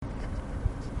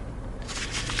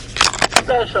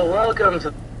special welcome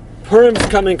to Purim's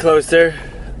coming closer.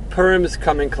 Purim's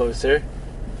coming closer.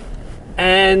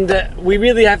 And we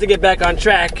really have to get back on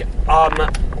track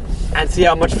and see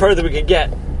how much further we can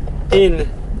get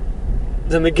in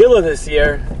the Megillah this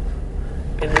year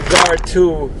in regard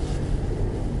to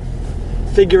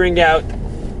figuring out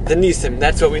the Nisim.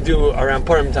 That's what we do around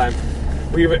Purim time.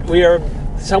 We are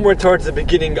somewhere towards the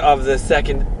beginning of the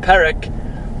second parak,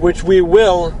 which we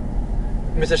will,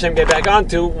 Mr. Hashem, get back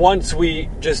onto once we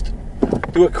just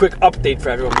do a quick update for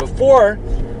everyone. Before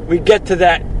we get to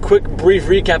that quick, brief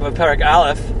recap of Parak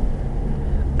Aleph,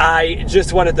 I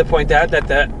just wanted to point out that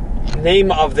the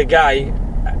name of the guy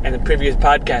in the previous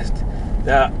podcast,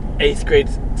 the 8th grade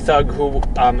thug who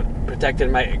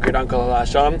protected my great uncle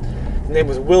Hashem, his name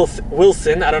was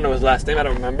Wilson. I don't know his last name. I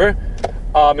don't remember.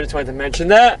 I just wanted to mention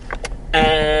that.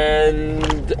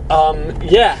 And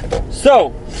yeah.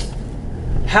 So,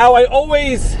 how I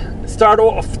always start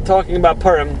off talking about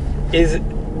Purim is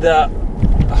the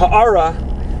ha'ara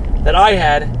that I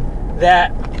had,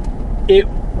 that it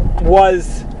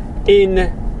was in,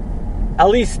 at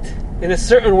least in a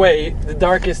certain way, the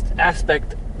darkest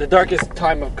aspect, the darkest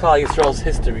time of Klal Yisrael's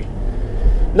history.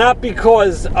 Not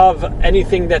because of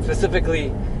anything that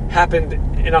specifically happened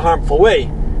in a harmful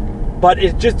way, but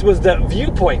it just was the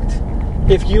viewpoint.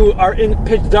 If you are in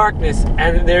pitch darkness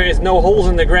and there is no holes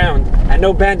in the ground and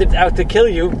no bandits out to kill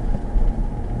you,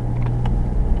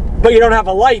 but you don't have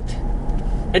a light,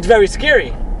 it's very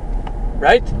scary,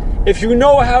 right? If you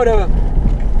know how to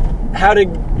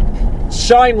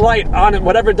shine light on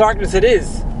whatever darkness it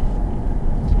is,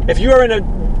 if you are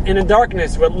in a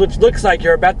darkness which looks like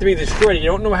you're about to be destroyed, and you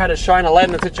don't know how to shine a light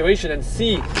in the situation and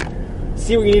see what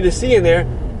you need to see in there,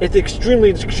 it's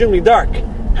extremely, extremely dark.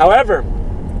 However,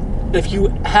 if you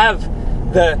have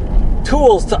the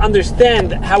tools to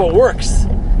understand how it works,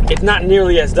 it's not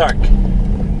nearly as dark.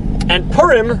 And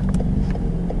Purim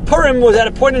was at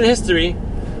a point in history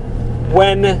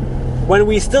when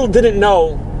we still didn't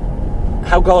know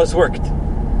how Gullus worked.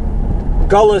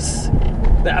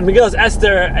 The Megillas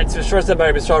Esther, it's for sure said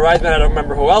by Yisrael Reisman, I don't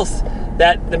remember who else,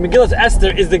 that the Megillas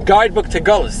Esther is the guidebook to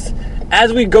Gullus.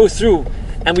 As we go through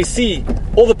and we see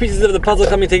all the pieces of the puzzle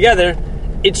coming together,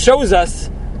 it shows us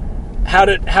how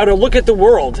to look at the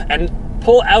world and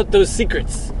pull out those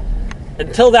secrets.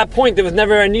 Until that point, there was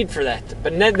never a need for that,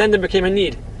 but then there became a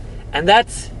need, and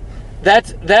that's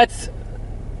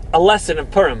a lesson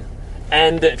of Purim.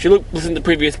 And if you listen to the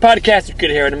previous podcast, you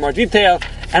could hear it in more detail.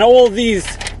 And all of these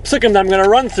psukim that I'm going to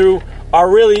run through are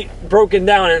really broken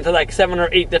down into like 7 or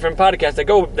 8 different podcasts. They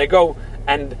go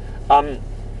and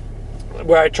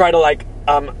where I try to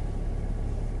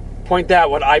point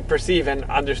out what I perceive and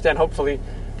understand, hopefully,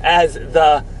 as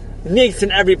the nace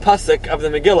in every pasuk of the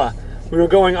Megillah. We were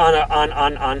going on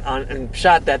and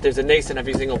shot that there's a nace in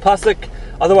every single pasuk.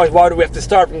 Otherwise, why do we have to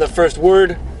start from the first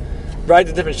word? Right,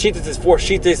 the different shitas, there's 4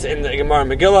 shitas in the Gemara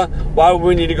and Megillah. Why would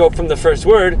we need to go from the first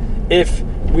word if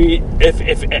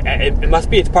it must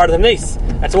be, it's part of the nace.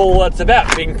 That's all it's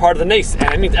about, being part of the nace.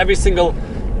 And it means every single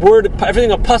word, every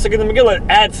single pasuk in the Megillah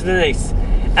adds to the nace.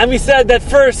 And we said that the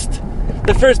first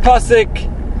pasuk,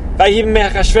 Vayivim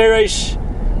Me'achashverosh,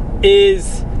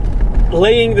 is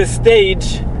laying the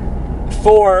stage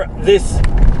for this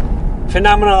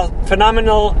phenomenon,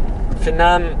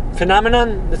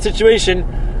 the situation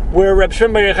where Reb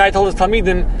Shimon Bar Yochai told his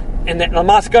Talmidim in the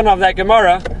Lamaskana of that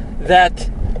Gemara that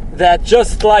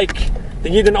just like the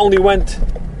Yidden only went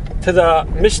to the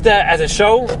Mishnah as a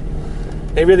show,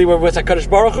 they really were with HaKadosh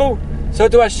Baruch Hu, so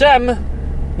to Hashem,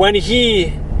 when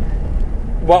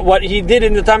what he did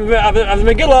in the time of the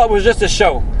Megillah was just a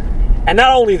show. And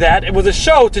not only that, it was a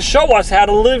show to show us how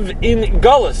to live in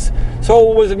Gullus.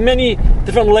 So it was many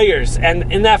different layers.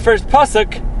 And in that first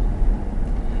pasuk,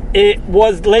 it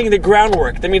was laying the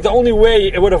groundwork. That means the only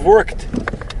way it would have worked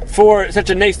for such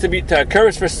a nace to occur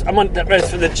is for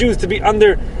the Jews to be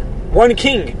under one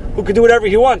king who could do whatever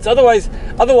he wants. Otherwise,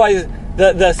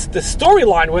 the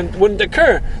storyline wouldn't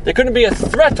occur. There couldn't be a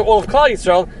threat to all of Klal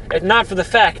Yisrael if not for the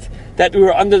fact that we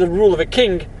were under the rule of a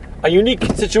king, a unique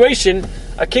situation,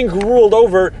 a king who ruled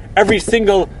over every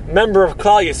single member of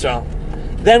Klal Yisrael.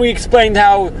 Then we explained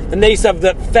how the nace of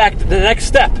the fact, the next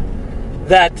step,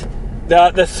 that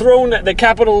the throne, the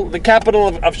capital of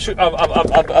Paras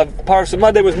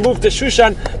Umadeh was moved to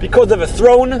Shushan because of a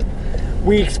throne.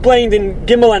 We explained in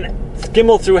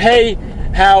Gimel through Hay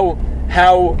how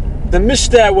the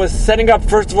Mishnah was setting up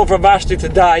first of all for Vashti to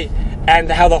die,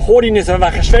 and how the haughtiness of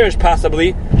Achashverosh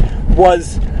possibly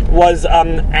was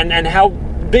and how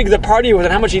big the party was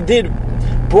and how much he did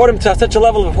brought him to such a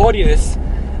level of haughtiness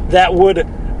that would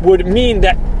mean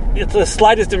that it's the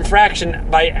slightest infraction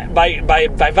by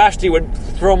Vashti would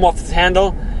throw him off his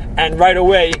handle and right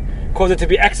away cause it to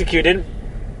be executed.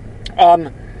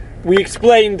 We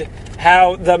explained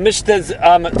how the Mishnah's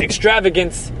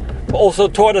extravagance also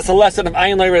taught us a lesson of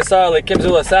Ayin L'Rasa Lekim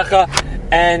Zulasecha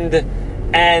and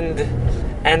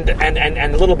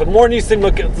a little bit more nisim.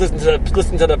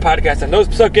 Listen to the podcast and those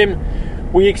psukim.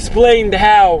 We explained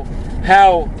how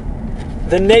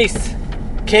the nace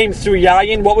came through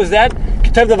Yayin. What was that?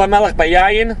 Ketav Hamelech by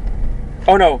Yayin.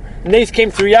 Oh no, nace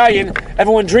came through Yayin.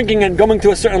 Everyone drinking and going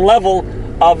to a certain level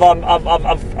of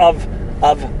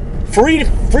free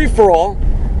for all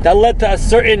that led to a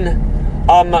certain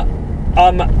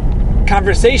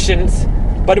conversations,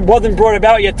 but it wasn't brought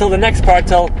about yet till the next part,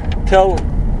 till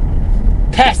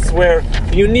tests, where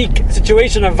the unique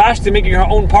situation of Vashti making her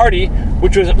own party,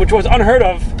 which was unheard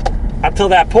of until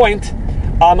that point,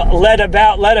 led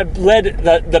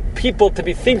the people to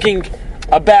be thinking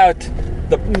about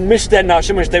the Mishnah and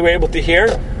Nashim, which they were able to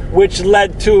hear, which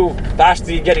led to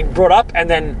Vashti getting brought up and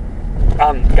then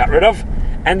got rid of.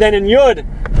 And then in Yud,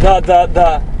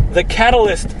 the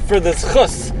catalyst for the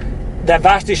schus that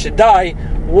Vashti should die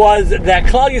was that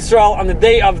Klal Yisrael on the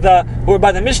day of who were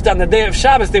by the Mishnah on the day of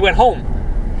Shabbos, they went home.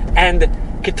 And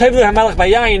Ketayv Hamelech by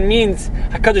Yayin means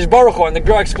HaKadosh Baruch Hu, and the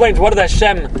Gemara explains what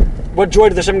joy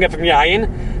did Hashem get from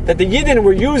Yayin? That the Yidden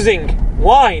were using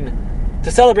wine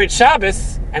to celebrate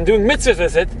Shabbos and doing mitzvahs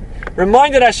with it,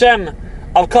 reminded Hashem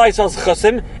of Klal Yisrael's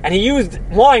chusim, and he used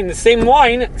wine, the same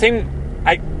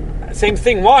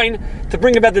thing, wine, to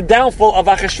bring about the downfall of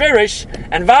Achashverosh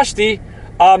and Vashti,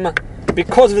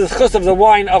 because of the chus of the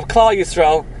wine of Klal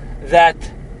Yisrael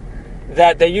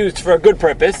that they used for a good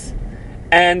purpose.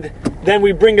 And then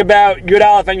we bring about Yud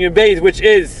Aleph and Yud Beis, which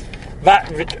is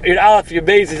Yud Aleph Yud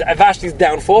Beis is Vashti's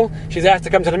downfall. She's asked to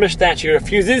come to the Mishnah and she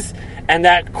refuses, and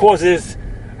that causes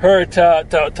her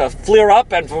to flare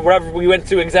up. And for whatever we went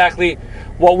through exactly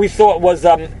what we thought was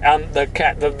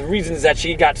the reasons that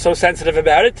she got so sensitive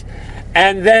about it,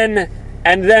 and then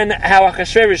how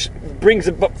Achashverosh brings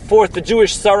forth the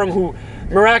Jewish Sarim who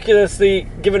miraculously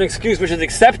give an excuse which is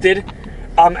accepted.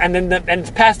 And it's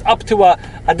passed up to a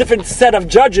different set of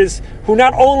judges who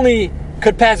not only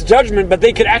could pass judgment, but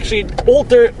they could actually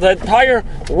alter the entire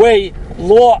way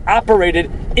law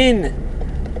operated in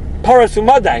Paras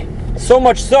Umadai. So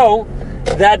much so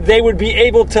that they would be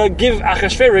able to give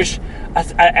Achashverosh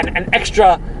an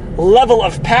extra level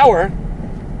of power,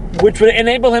 which would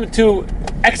enable him to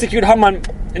execute Haman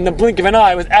in the blink of an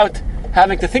eye without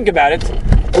having to think about it,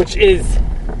 which is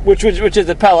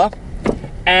the Pella.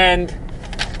 And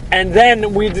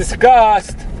then we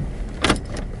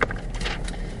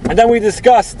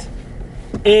discussed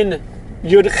in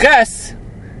Yud Ches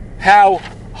how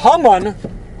Haman,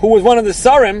 who was one of the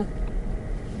Sarim,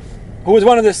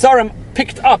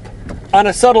 picked up on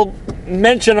a subtle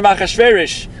mention of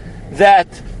Achashverosh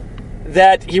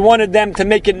that he wanted them to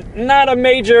make it not a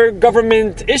major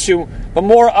government issue, but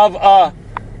more of a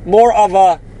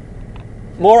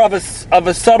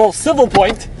subtle civil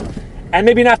point, and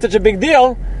maybe not such a big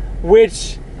deal,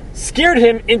 which scared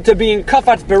him into being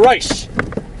kafat bereish,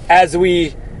 as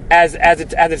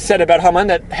it's said about Haman,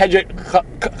 that hedget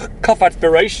kafat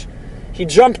bereish. He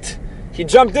jumped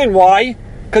in. Why?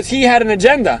 Because he had an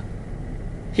agenda.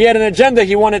 He had an agenda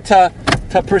he wanted to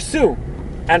pursue,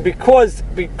 and because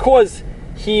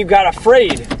he got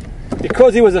afraid,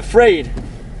 because he was afraid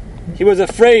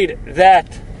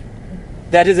that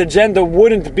his agenda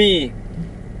wouldn't be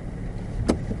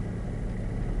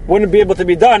able to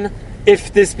be done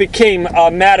if this became a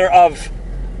matter of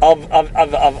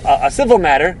a civil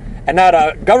matter and not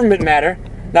a government matter,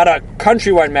 not a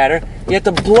countrywide matter. He had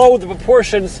to blow the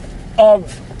proportions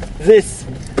of this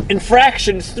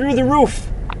infractions through the roof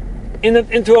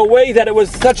into a way that it was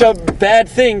such a bad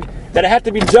thing that it had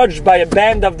to be judged by a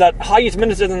band of the highest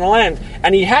ministers in the land.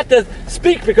 And he had to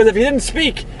speak, because if he didn't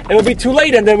speak, it would be too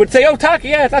late, and they would say, oh, Taki,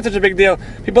 yeah, it's not such a big deal.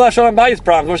 People have Shalom Bayis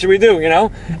problems, what should we do,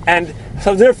 And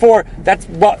so therefore, that's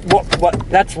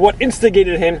what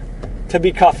instigated him to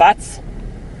be kafatz.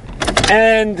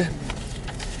 And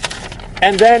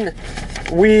then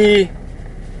we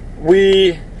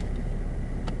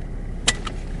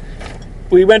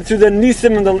went through the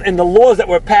nisim and the laws that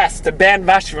were passed to ban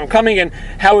Vashti from coming, and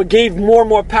how it gave more and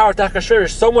more power to Achashverosh,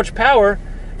 so much power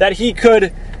that he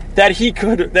didn't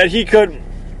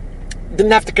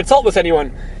have to consult with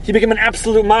anyone. He became an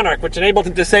absolute monarch, which enabled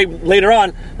him to say later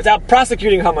on, without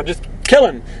prosecuting Haman, just kill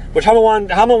him. Which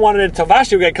Haman wanted to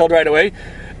Vashti would get killed right away,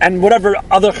 and whatever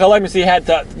other chalamis he had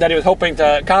that he was hoping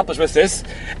to accomplish with this.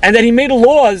 And then he made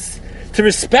laws to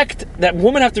respect, that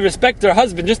women have to respect their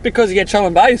husband just because he had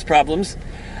shalom bayis problems,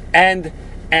 and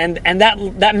and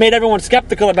that made everyone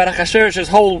skeptical about Achashverosh's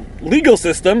whole legal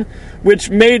system, which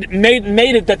made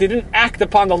it that they didn't act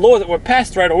upon the laws that were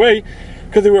passed right away,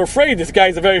 because they were afraid this guy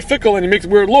is very fickle and he makes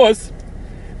weird laws.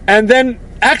 And then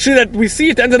actually that we see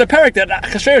at the end of the parak that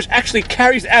Achashverosh actually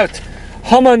carries out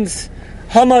Haman's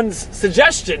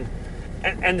suggestion,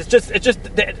 and it's just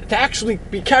to actually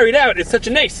be carried out is such a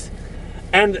nace.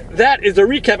 And that is a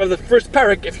recap of the first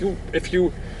parak. If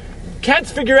you can't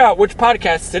figure out which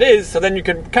podcast it is, so then you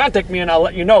can contact me and I'll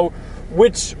let you know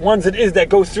which ones it is that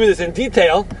go through this in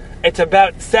detail. It's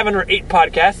about 7 or 8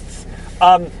 podcasts.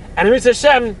 And in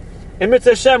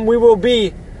Mitzvah Hashem, we will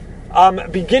be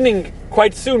beginning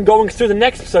quite soon going through the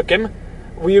next psukim.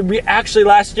 We actually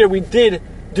last year we did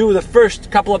do the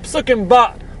first couple of psukim,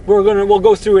 but we'll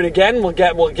go through it again. We'll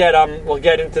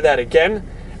get into that again,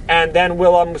 and then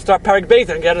we'll start Parak Beis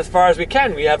and get as far as we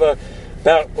can. We have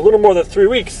about a little more than 3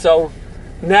 weeks, so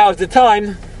now is the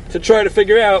time to try to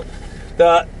figure out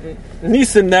the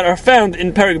nisim that are found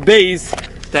in Parak Beis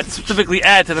that specifically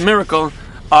add to the miracle.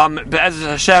 Be'ezus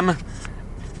Hashem,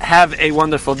 have a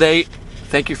wonderful day.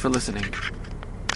 Thank you for listening.